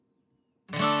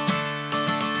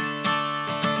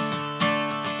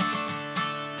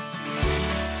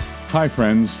Hi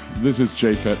friends, this is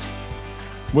Japhet.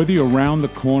 Whether you're around the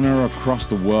corner or across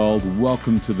the world,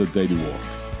 welcome to the Daily Walk.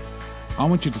 I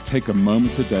want you to take a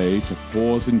moment today to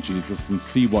pause in Jesus and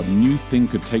see what new thing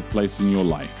could take place in your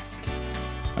life.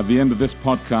 At the end of this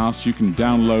podcast, you can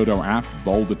download our app,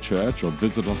 Boulder Church, or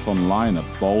visit us online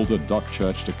at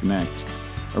boulder.church to connect.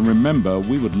 And remember,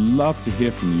 we would love to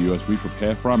hear from you as we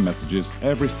prepare for our messages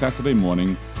every Saturday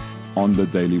morning on the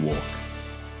Daily Walk.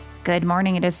 Good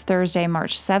morning. It is Thursday,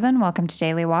 March 7. Welcome to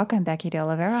Daily Walk. I'm Becky de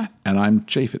Oliveira. And I'm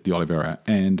Japhet de Oliveira.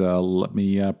 And let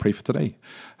me pray for today.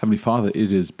 Heavenly Father, it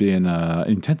has been an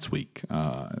intense week,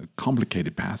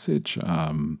 complicated passage,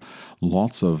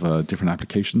 lots of different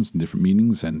applications and different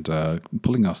meanings and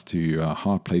pulling us to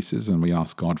hard places. And we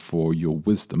ask God for your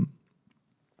wisdom.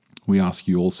 We ask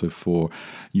you also for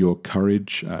your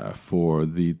courage, for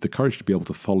the courage to be able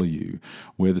to follow you,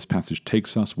 where this passage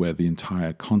takes us, where the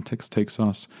entire context takes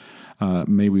us.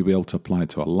 May we be able to apply it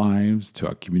to our lives, to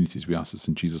our communities. We ask this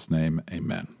in Jesus' name.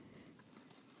 Amen.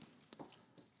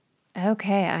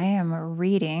 Okay, I am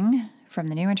reading from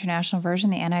the New International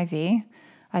Version, the NIV,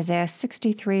 Isaiah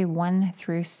 63, 1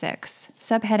 through 6.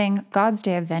 Subheading, God's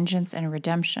Day of Vengeance and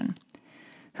Redemption.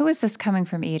 Who is this coming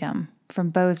from Edom? From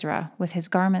Bozrah, with his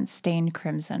garments stained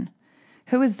crimson?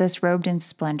 Who is this robed in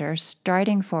splendor,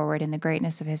 striding forward in the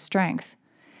greatness of his strength?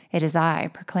 It is I,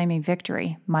 proclaiming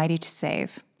victory, mighty to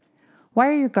save. Why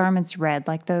are your garments red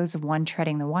like those of one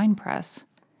treading the winepress?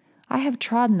 I have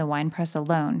trodden the winepress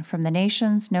alone. From the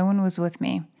nations no one was with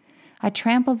me. I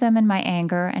trampled them in my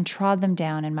anger and trod them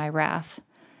down in my wrath.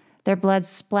 Their blood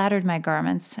splattered my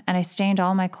garments, and I stained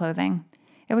all my clothing.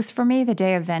 It was for me the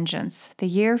day of vengeance. The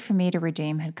year for me to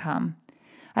redeem had come.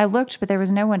 I looked, but there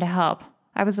was no one to help.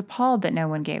 I was appalled that no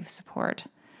one gave support.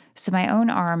 So my own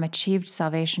arm achieved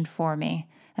salvation for me,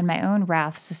 and my own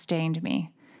wrath sustained me.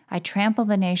 I trampled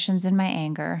the nations in my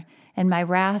anger. In my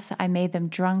wrath I made them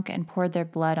drunk and poured their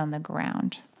blood on the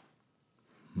ground.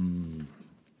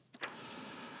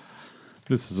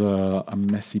 This is a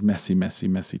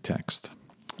messy text.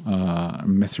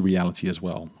 Messy reality as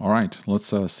well. All right,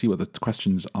 let's see what the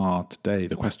questions are today.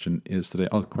 The question is today,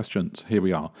 questions, here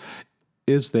we are.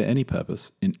 Is there any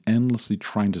purpose in endlessly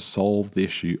trying to solve the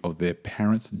issue of the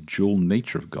apparent dual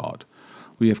nature of God?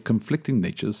 We have conflicting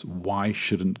natures. Why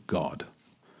shouldn't God?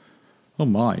 Oh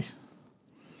my.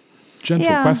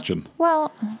 Gentle question.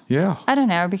 Well, Yeah. I don't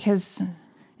know, because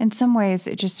in some ways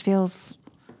it just feels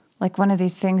like one of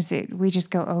these things that we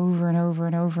just go over and over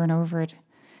and over and over it.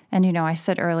 And, you know, I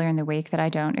said earlier in the week that I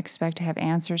don't expect to have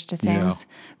answers to things,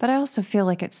 but I also feel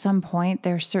like at some point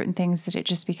there are certain things that it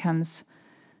just becomes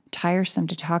tiresome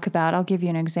to talk about. I'll give you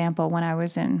an example. When I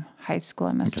was in high school,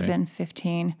 I must have been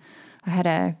 15, I had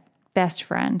a best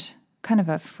friend, kind of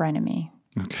a frenemy,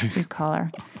 we'd call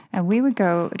her. And we would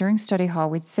go, during study hall,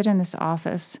 we'd sit in this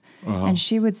office, and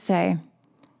she would say,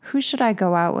 who should I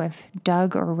go out with,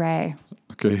 Doug or Ray?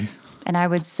 Okay. And I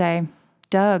would say,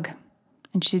 Doug.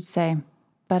 And she'd say,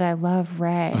 but I love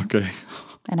Ray. Okay.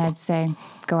 And I'd say,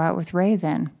 go out with Ray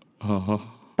then. Uh-huh.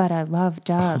 But I love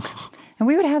Doug. And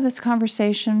we would have this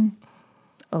conversation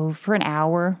for an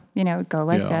hour, you know, it'd go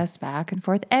like this, back and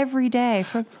forth, every day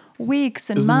for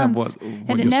weeks and Isn't months. that what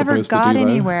and it you're never supposed to got do, though?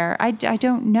 anywhere. I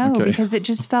don't know, because it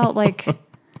just felt like,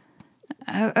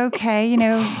 okay, you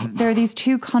know, there are these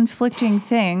two conflicting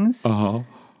things. Uh-huh.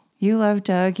 You love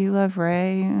Doug, you love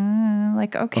Ray.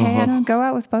 Like, okay, I don't go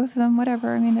out with both of them,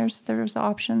 whatever. I mean, there's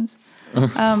options.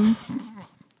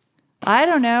 I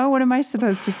don't know. What am I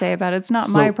supposed to say about it? It's not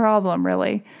my problem,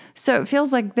 really. So it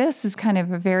feels like this is kind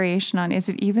of a variation on, is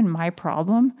it even my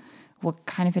problem? What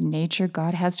kind of a nature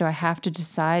God has? Do I have to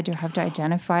decide? Do I have to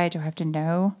identify it? Do I have to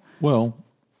know? Well,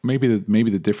 maybe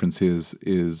the difference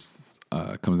is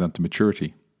comes down to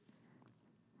maturity.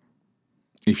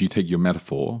 If you take your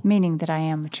metaphor, Meaning that I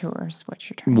am mature is what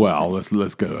you're trying to say. well,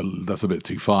 let's go. That's a bit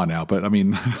too far now, but I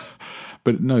mean,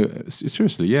 but no,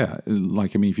 seriously, yeah.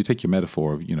 Like, I mean, if you take your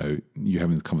metaphor of, you know, you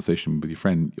having a conversation with your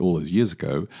friend all those years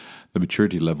ago, the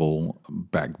maturity level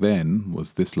back then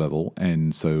was this level,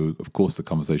 and so of course the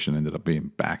conversation ended up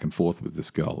being back and forth with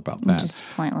this girl about that. Just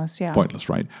pointless, yeah. Pointless,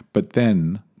 right? But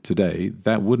then today,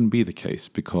 that wouldn't be the case,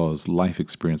 because life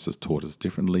experience has taught us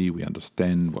differently. We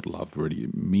understand what love really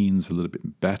means a little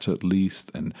bit better, at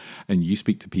least. And you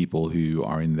speak to people who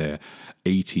are in their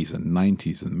 80s and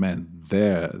 90s, and man,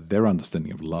 their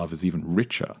understanding of love is even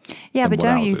richer. Yeah, than but what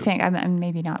don't ours you is. think, I mean,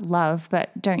 maybe not love, but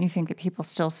don't you think that people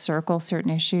still circle certain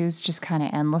issues just kind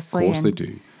of endlessly? Of course they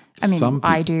do. I mean,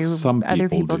 I do. Some Other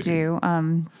people do.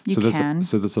 You so can.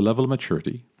 There's a level of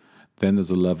maturity. Then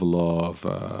there's a level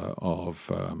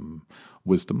of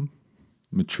wisdom.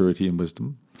 maturity and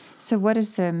wisdom. So what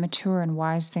is the mature and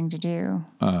wise thing to do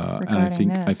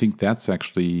regarding And this? I think that's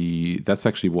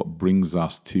actually what brings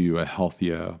us to a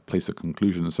healthier place of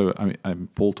conclusion. So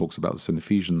Paul talks about this in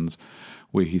Ephesians,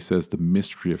 where he says the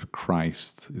mystery of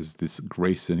Christ is this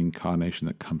grace and incarnation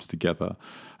that comes together.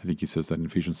 I think he says that in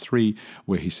Ephesians 3,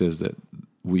 where he says that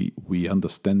we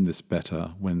understand this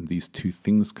better when these two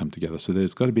things come together. So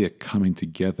there's got to be a coming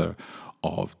together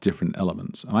of different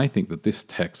elements. And I think that this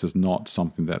text is not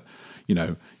something that,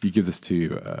 you give this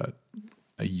to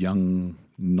a young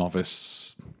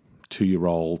novice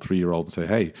 2-year-old, 3-year-old and say,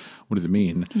 hey, what does it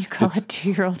mean? You call a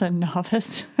 2-year-old a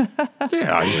novice?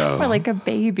 Yeah, Or like a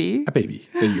baby. A baby.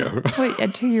 There you go. Wait, a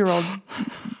 2-year-old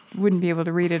wouldn't be able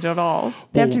to read it at all.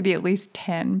 They have to be at least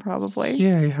 10, probably.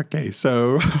 Yeah, okay.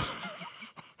 So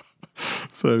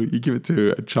you give it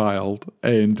to a child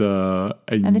and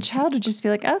the child would just be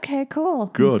like, okay, cool.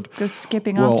 Good. Go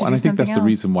skipping off to do something else. And I think that's the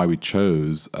reason why we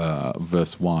chose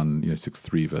verse 1,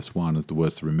 6:3, verse 1 as the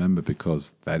words to remember,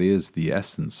 because that is the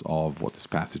essence of what this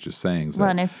passage is saying. Well,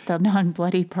 and it's the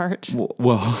non-bloody part.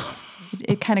 Well,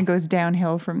 it kind of goes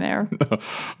downhill from there.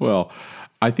 Well,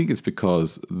 I think it's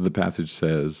because the passage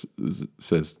says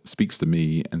speaks to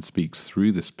me and speaks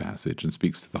through this passage and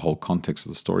speaks to the whole context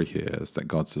of the story here, is that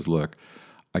God says, look,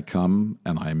 I come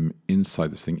and I'm inside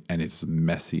this thing and it's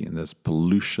messy and there's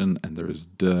pollution and there is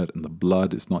dirt and the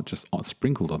blood is not just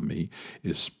sprinkled on me, it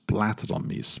is splattered on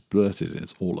me, it's splurted and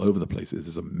it's all over the place. It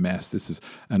is a mess.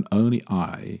 And only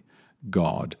I,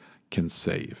 God, can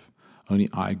save. Only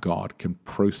I, God, can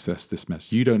process this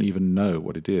mess. You don't even know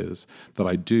what it is that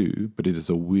I do, but it is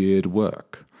a weird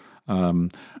work.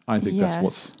 I think that's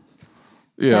what's...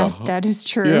 Yeah. That is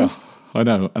true. Yeah, I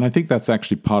know. And I think that's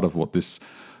actually part of what this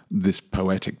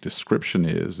poetic description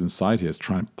is inside here, is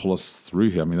trying to pull us through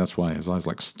here. I mean, that's why his eyes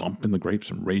like stomping the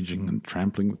grapes and raging and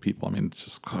trampling the people. I mean, it's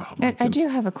just... I do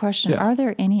have a question. Yeah. Are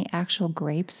there any actual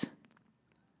grapes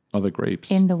Are there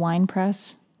grapes? in the wine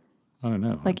press? I don't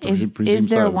know. Like, I is presume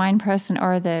there so. a wine press and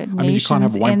are the I mean, you can't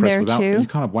have nations a wine in press there without. too? You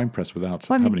can't have wine press without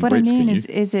What having I grapes. mean Can you?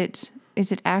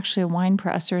 is it actually a wine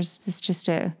press, or is this just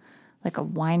a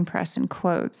wine press in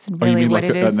quotes? And Oh, you really, mean what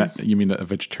like it is? you mean a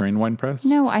vegetarian wine press?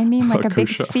 No, I mean like a big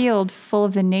Kosher. field full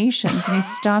of the nations, and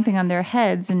he's stomping on their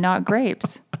heads and not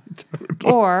grapes.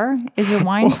 Or is a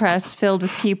wine press filled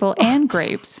with people and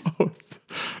grapes?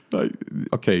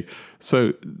 Okay,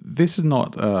 so this is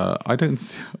not.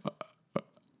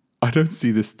 I don't see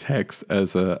this text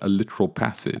as a literal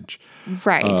passage.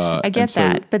 Right, I and get so-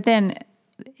 that. But then,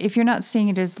 if you're not seeing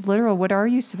it as literal, what are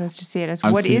you supposed to see it as?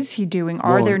 I'm What seeing- is he doing?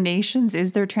 Are well- there nations?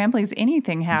 Is there trampling? Is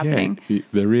anything happening? Yeah,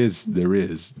 there is,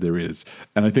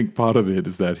 and I think part of it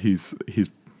is that he's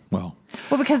well.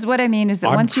 Well, because what I mean is that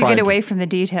I'm once you trying get to- away from the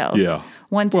details, Yeah.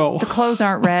 once Well- the clothes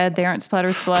aren't red, they aren't splattered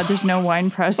with blood, there's no wine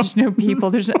press, there's no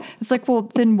people, it's like, well,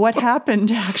 then what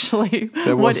happened actually?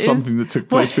 There was something that took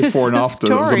place what is before and the after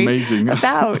that was story amazing.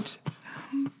 About,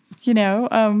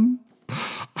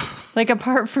 like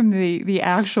apart from the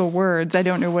actual words, I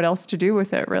don't know what else to do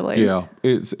with it really. Yeah,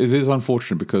 it is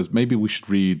unfortunate because maybe we should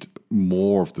read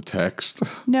more of the text.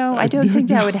 No, I don't think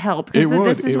that would help. Because It would.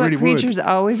 this is It what really would. preachers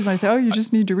always want to say, oh, you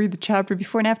just need to read the chapter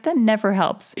before and after. That never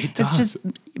helps. It It's does. just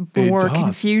It more does.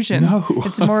 confusion. No.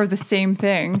 It's more of the same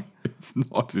thing. It's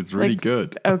not. It's really Like,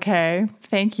 good. Okay,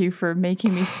 thank you for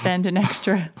making me spend an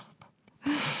extra.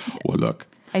 Well, look.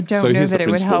 I don't so know here's that the it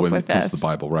would principle help when with it comes to this. the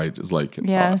Bible, right? It's like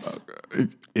Yes.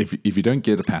 If you don't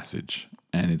get a passage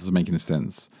and it doesn't make any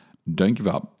sense, don't give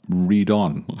up. Read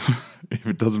on. If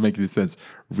it doesn't make any sense,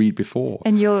 read before.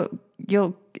 And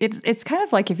it's kind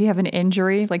of like if you have an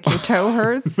injury, like your toe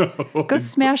hurts, go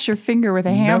smash your finger with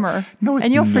a hammer. no, it's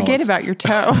and you'll forget not. about your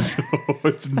toe.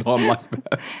 It's not like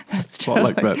that. That's It's not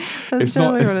like that. That's It's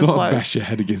totally not. what It's not like. bash your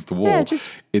head against the wall. Yeah, just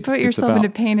put yourself into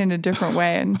pain in a different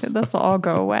way, and this will all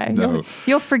go away. No.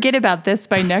 You'll forget about this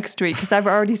by next week because I've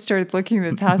already started looking at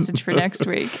the passage for next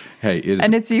week, Hey, it is.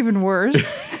 and it's even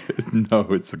worse. No,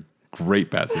 it's a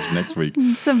great passage next week.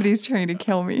 Somebody's trying to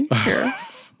kill me here,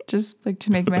 just like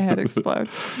to make my head explode.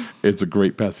 It's a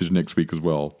great passage next week as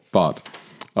well. But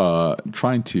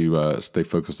trying to stay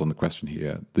focused on the question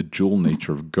here, the dual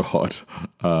nature of God.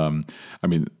 I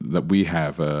mean, that we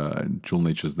have dual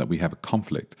natures, that we have a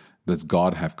conflict. Does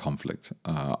God have conflict?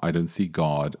 I don't see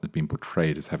God as being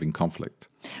portrayed as having conflict.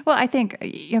 Well, I think,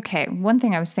 okay, one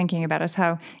thing I was thinking about is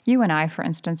how you and I, for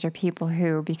instance, are people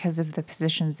who, because of the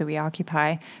positions that we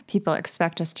occupy, people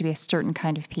expect us to be a certain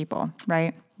kind of people,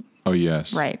 right? Oh,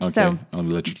 yes. Right. Okay. So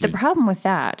Allegedly. the problem with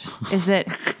that is that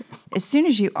as soon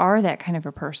as you are that kind of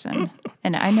a person,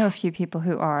 and I know a few people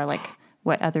who are like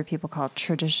what other people call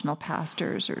traditional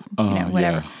pastors or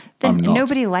whatever, yeah. then I'm not.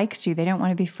 nobody likes you. They don't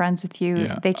want to be friends with you.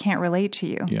 Yeah. They can't relate to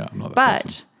you. Yeah, I'm not that But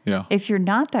person. Yeah. if you're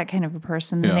not that kind of a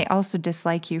person, then Yeah. they also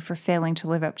dislike you for failing to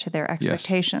live up to their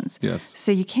expectations. Yes.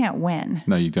 So you can't win.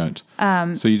 No, you don't.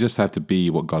 So you just have to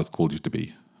be what God has called you to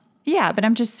be. Yeah, but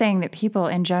I'm just saying that people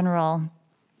in general,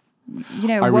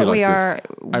 I what we realize are,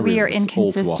 this. I we are realize this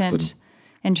all too inconsistent often.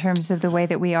 in terms of the way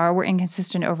that we are. We're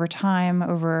inconsistent over time,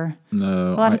 over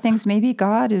No, a lot of things. Maybe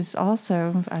God is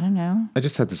also, I don't know. I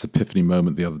just had this epiphany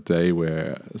moment the other day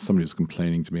where somebody was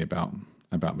complaining to me about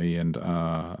me, and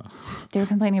They were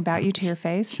complaining about you to your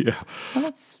face. yeah, Well,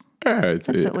 that's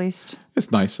it's at least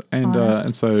it's nice,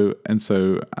 and so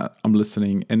I'm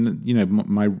listening, and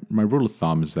my rule of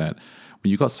thumb is that when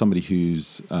you got somebody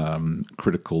who's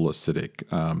critical, acidic,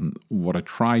 what I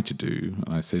try to do,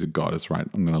 and I say to God, is right.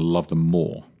 I'm going to love them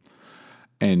more,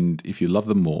 and if you love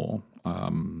them more,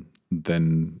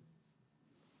 then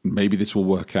maybe this will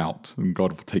work out, and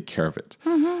God will take care of it.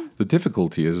 Mm-hmm. The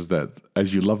difficulty is that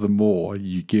as you love them more,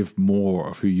 you give more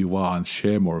of who you are and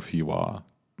share more of who you are.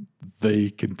 They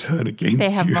can turn against you.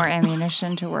 they have more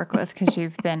ammunition to work with because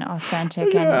you've been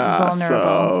authentic and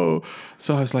vulnerable.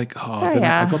 So I was like, I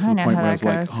yeah, got to I the know point how where I was that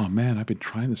like, goes. oh man, I've been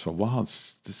trying this for a while.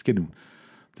 This is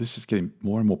just getting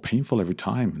more and more painful every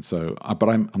time. And so, but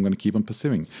I'm going to keep on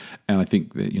pursuing. And I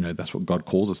think that that's what God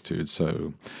calls us to.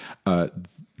 So,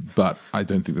 but I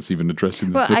don't think that's even addressing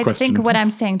the question. I think what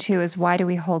I'm saying too is, why do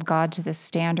we hold God to this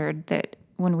standard that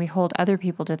when we hold other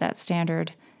people to that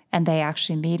standard and they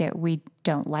actually meet it, we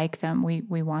don't like them.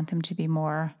 We want them to be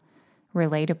more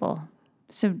relatable.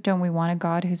 So don't we want a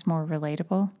God who's more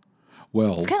relatable?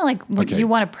 Well, It's kind of like when okay. you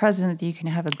want a president that you can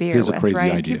have a beer Here's a with, crazy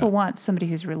right? idea. People want somebody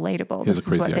who's relatable. Here's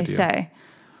This a is what crazy they idea. say.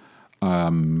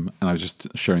 And I was just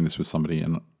sharing this with somebody,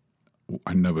 and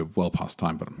I know we're well past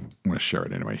time, but I'm going to share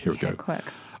it anyway. Here we go. Quick.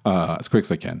 As quick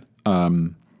as I can.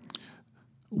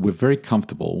 We're very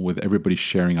comfortable with everybody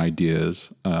sharing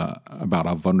ideas about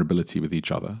our vulnerability with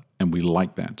each other, and we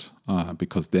like that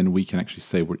because then we can actually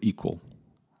say we're equal.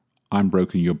 I'm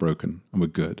broken, you're broken, and we're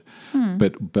good.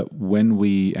 But when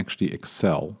we actually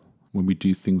excel, when we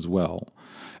do things well,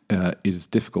 it is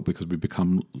difficult because we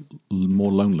become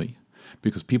more lonely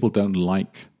because people don't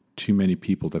like too many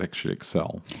people that actually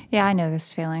excel. Yeah, I know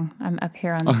this feeling. I'm up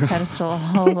here on this pedestal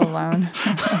all alone.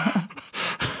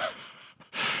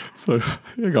 So,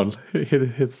 hang on, hear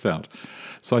the sound.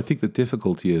 So I think the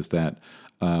difficulty is that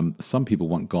some people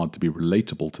want God to be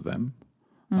relatable to them,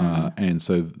 and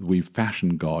so we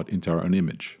fashion God into our own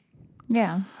image.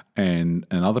 Yeah. And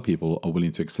other people are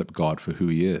willing to accept God for who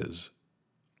he is,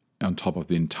 on top of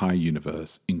the entire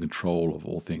universe, in control of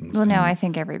all things. Well, no, I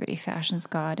think everybody fashions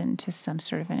God into some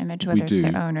sort of an image, whether it's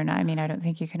their own or not. I mean, I don't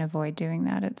think you can avoid doing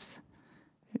that.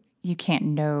 You can't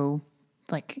know,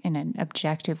 like, in an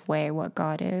objective way what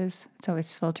God is. It's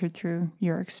always filtered through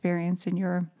your experience and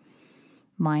your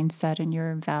mindset and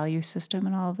your value system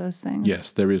and all of those things.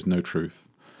 Yes, there is no truth.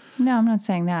 No, I'm not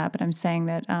saying that, but I'm saying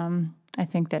that I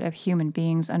think that a human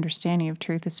being's understanding of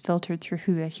truth is filtered through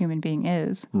who that human being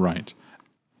is. Right.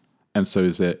 And so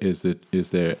is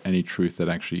there any truth that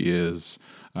actually is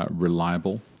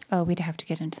reliable? Oh, we'd have to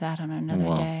get into that on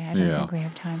another day. I don't think we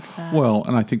have time for that. Well,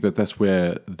 and I think that's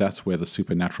where the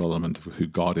supernatural element of who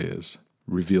God is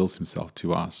reveals himself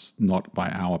to us, not by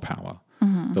our power.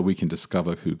 Mm-hmm. That we can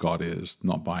discover who God is,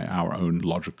 not by our own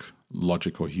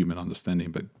logic or human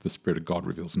understanding, but the Spirit of God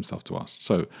reveals himself to us.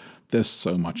 So there's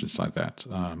so much inside that.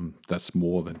 That's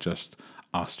more than just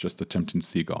us just attempting to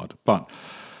see God. But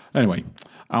anyway,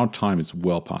 our time is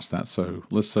well past that. So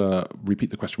let's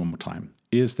repeat the question one more time.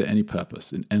 Is there any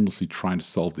purpose in endlessly trying to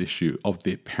solve the issue of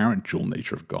the apparent dual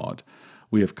nature of God?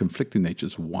 We have conflicting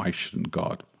natures. Why shouldn't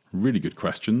God? Really good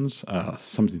questions.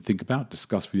 Something to think about,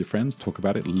 discuss with your friends, talk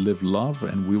about it, live love,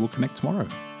 and we will connect tomorrow.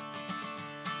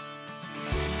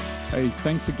 Hey,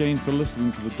 thanks again for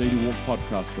listening to the Daily Walk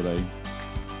podcast today.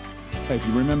 Hey,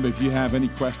 if you have any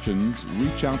questions,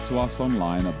 reach out to us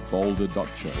online at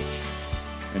boulder.church.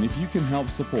 And if you can help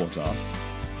support us,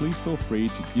 please feel free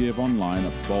to give online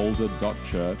at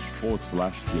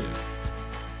boulder.church/give.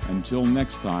 Until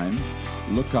next time,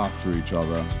 look after each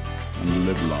other and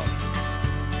live love.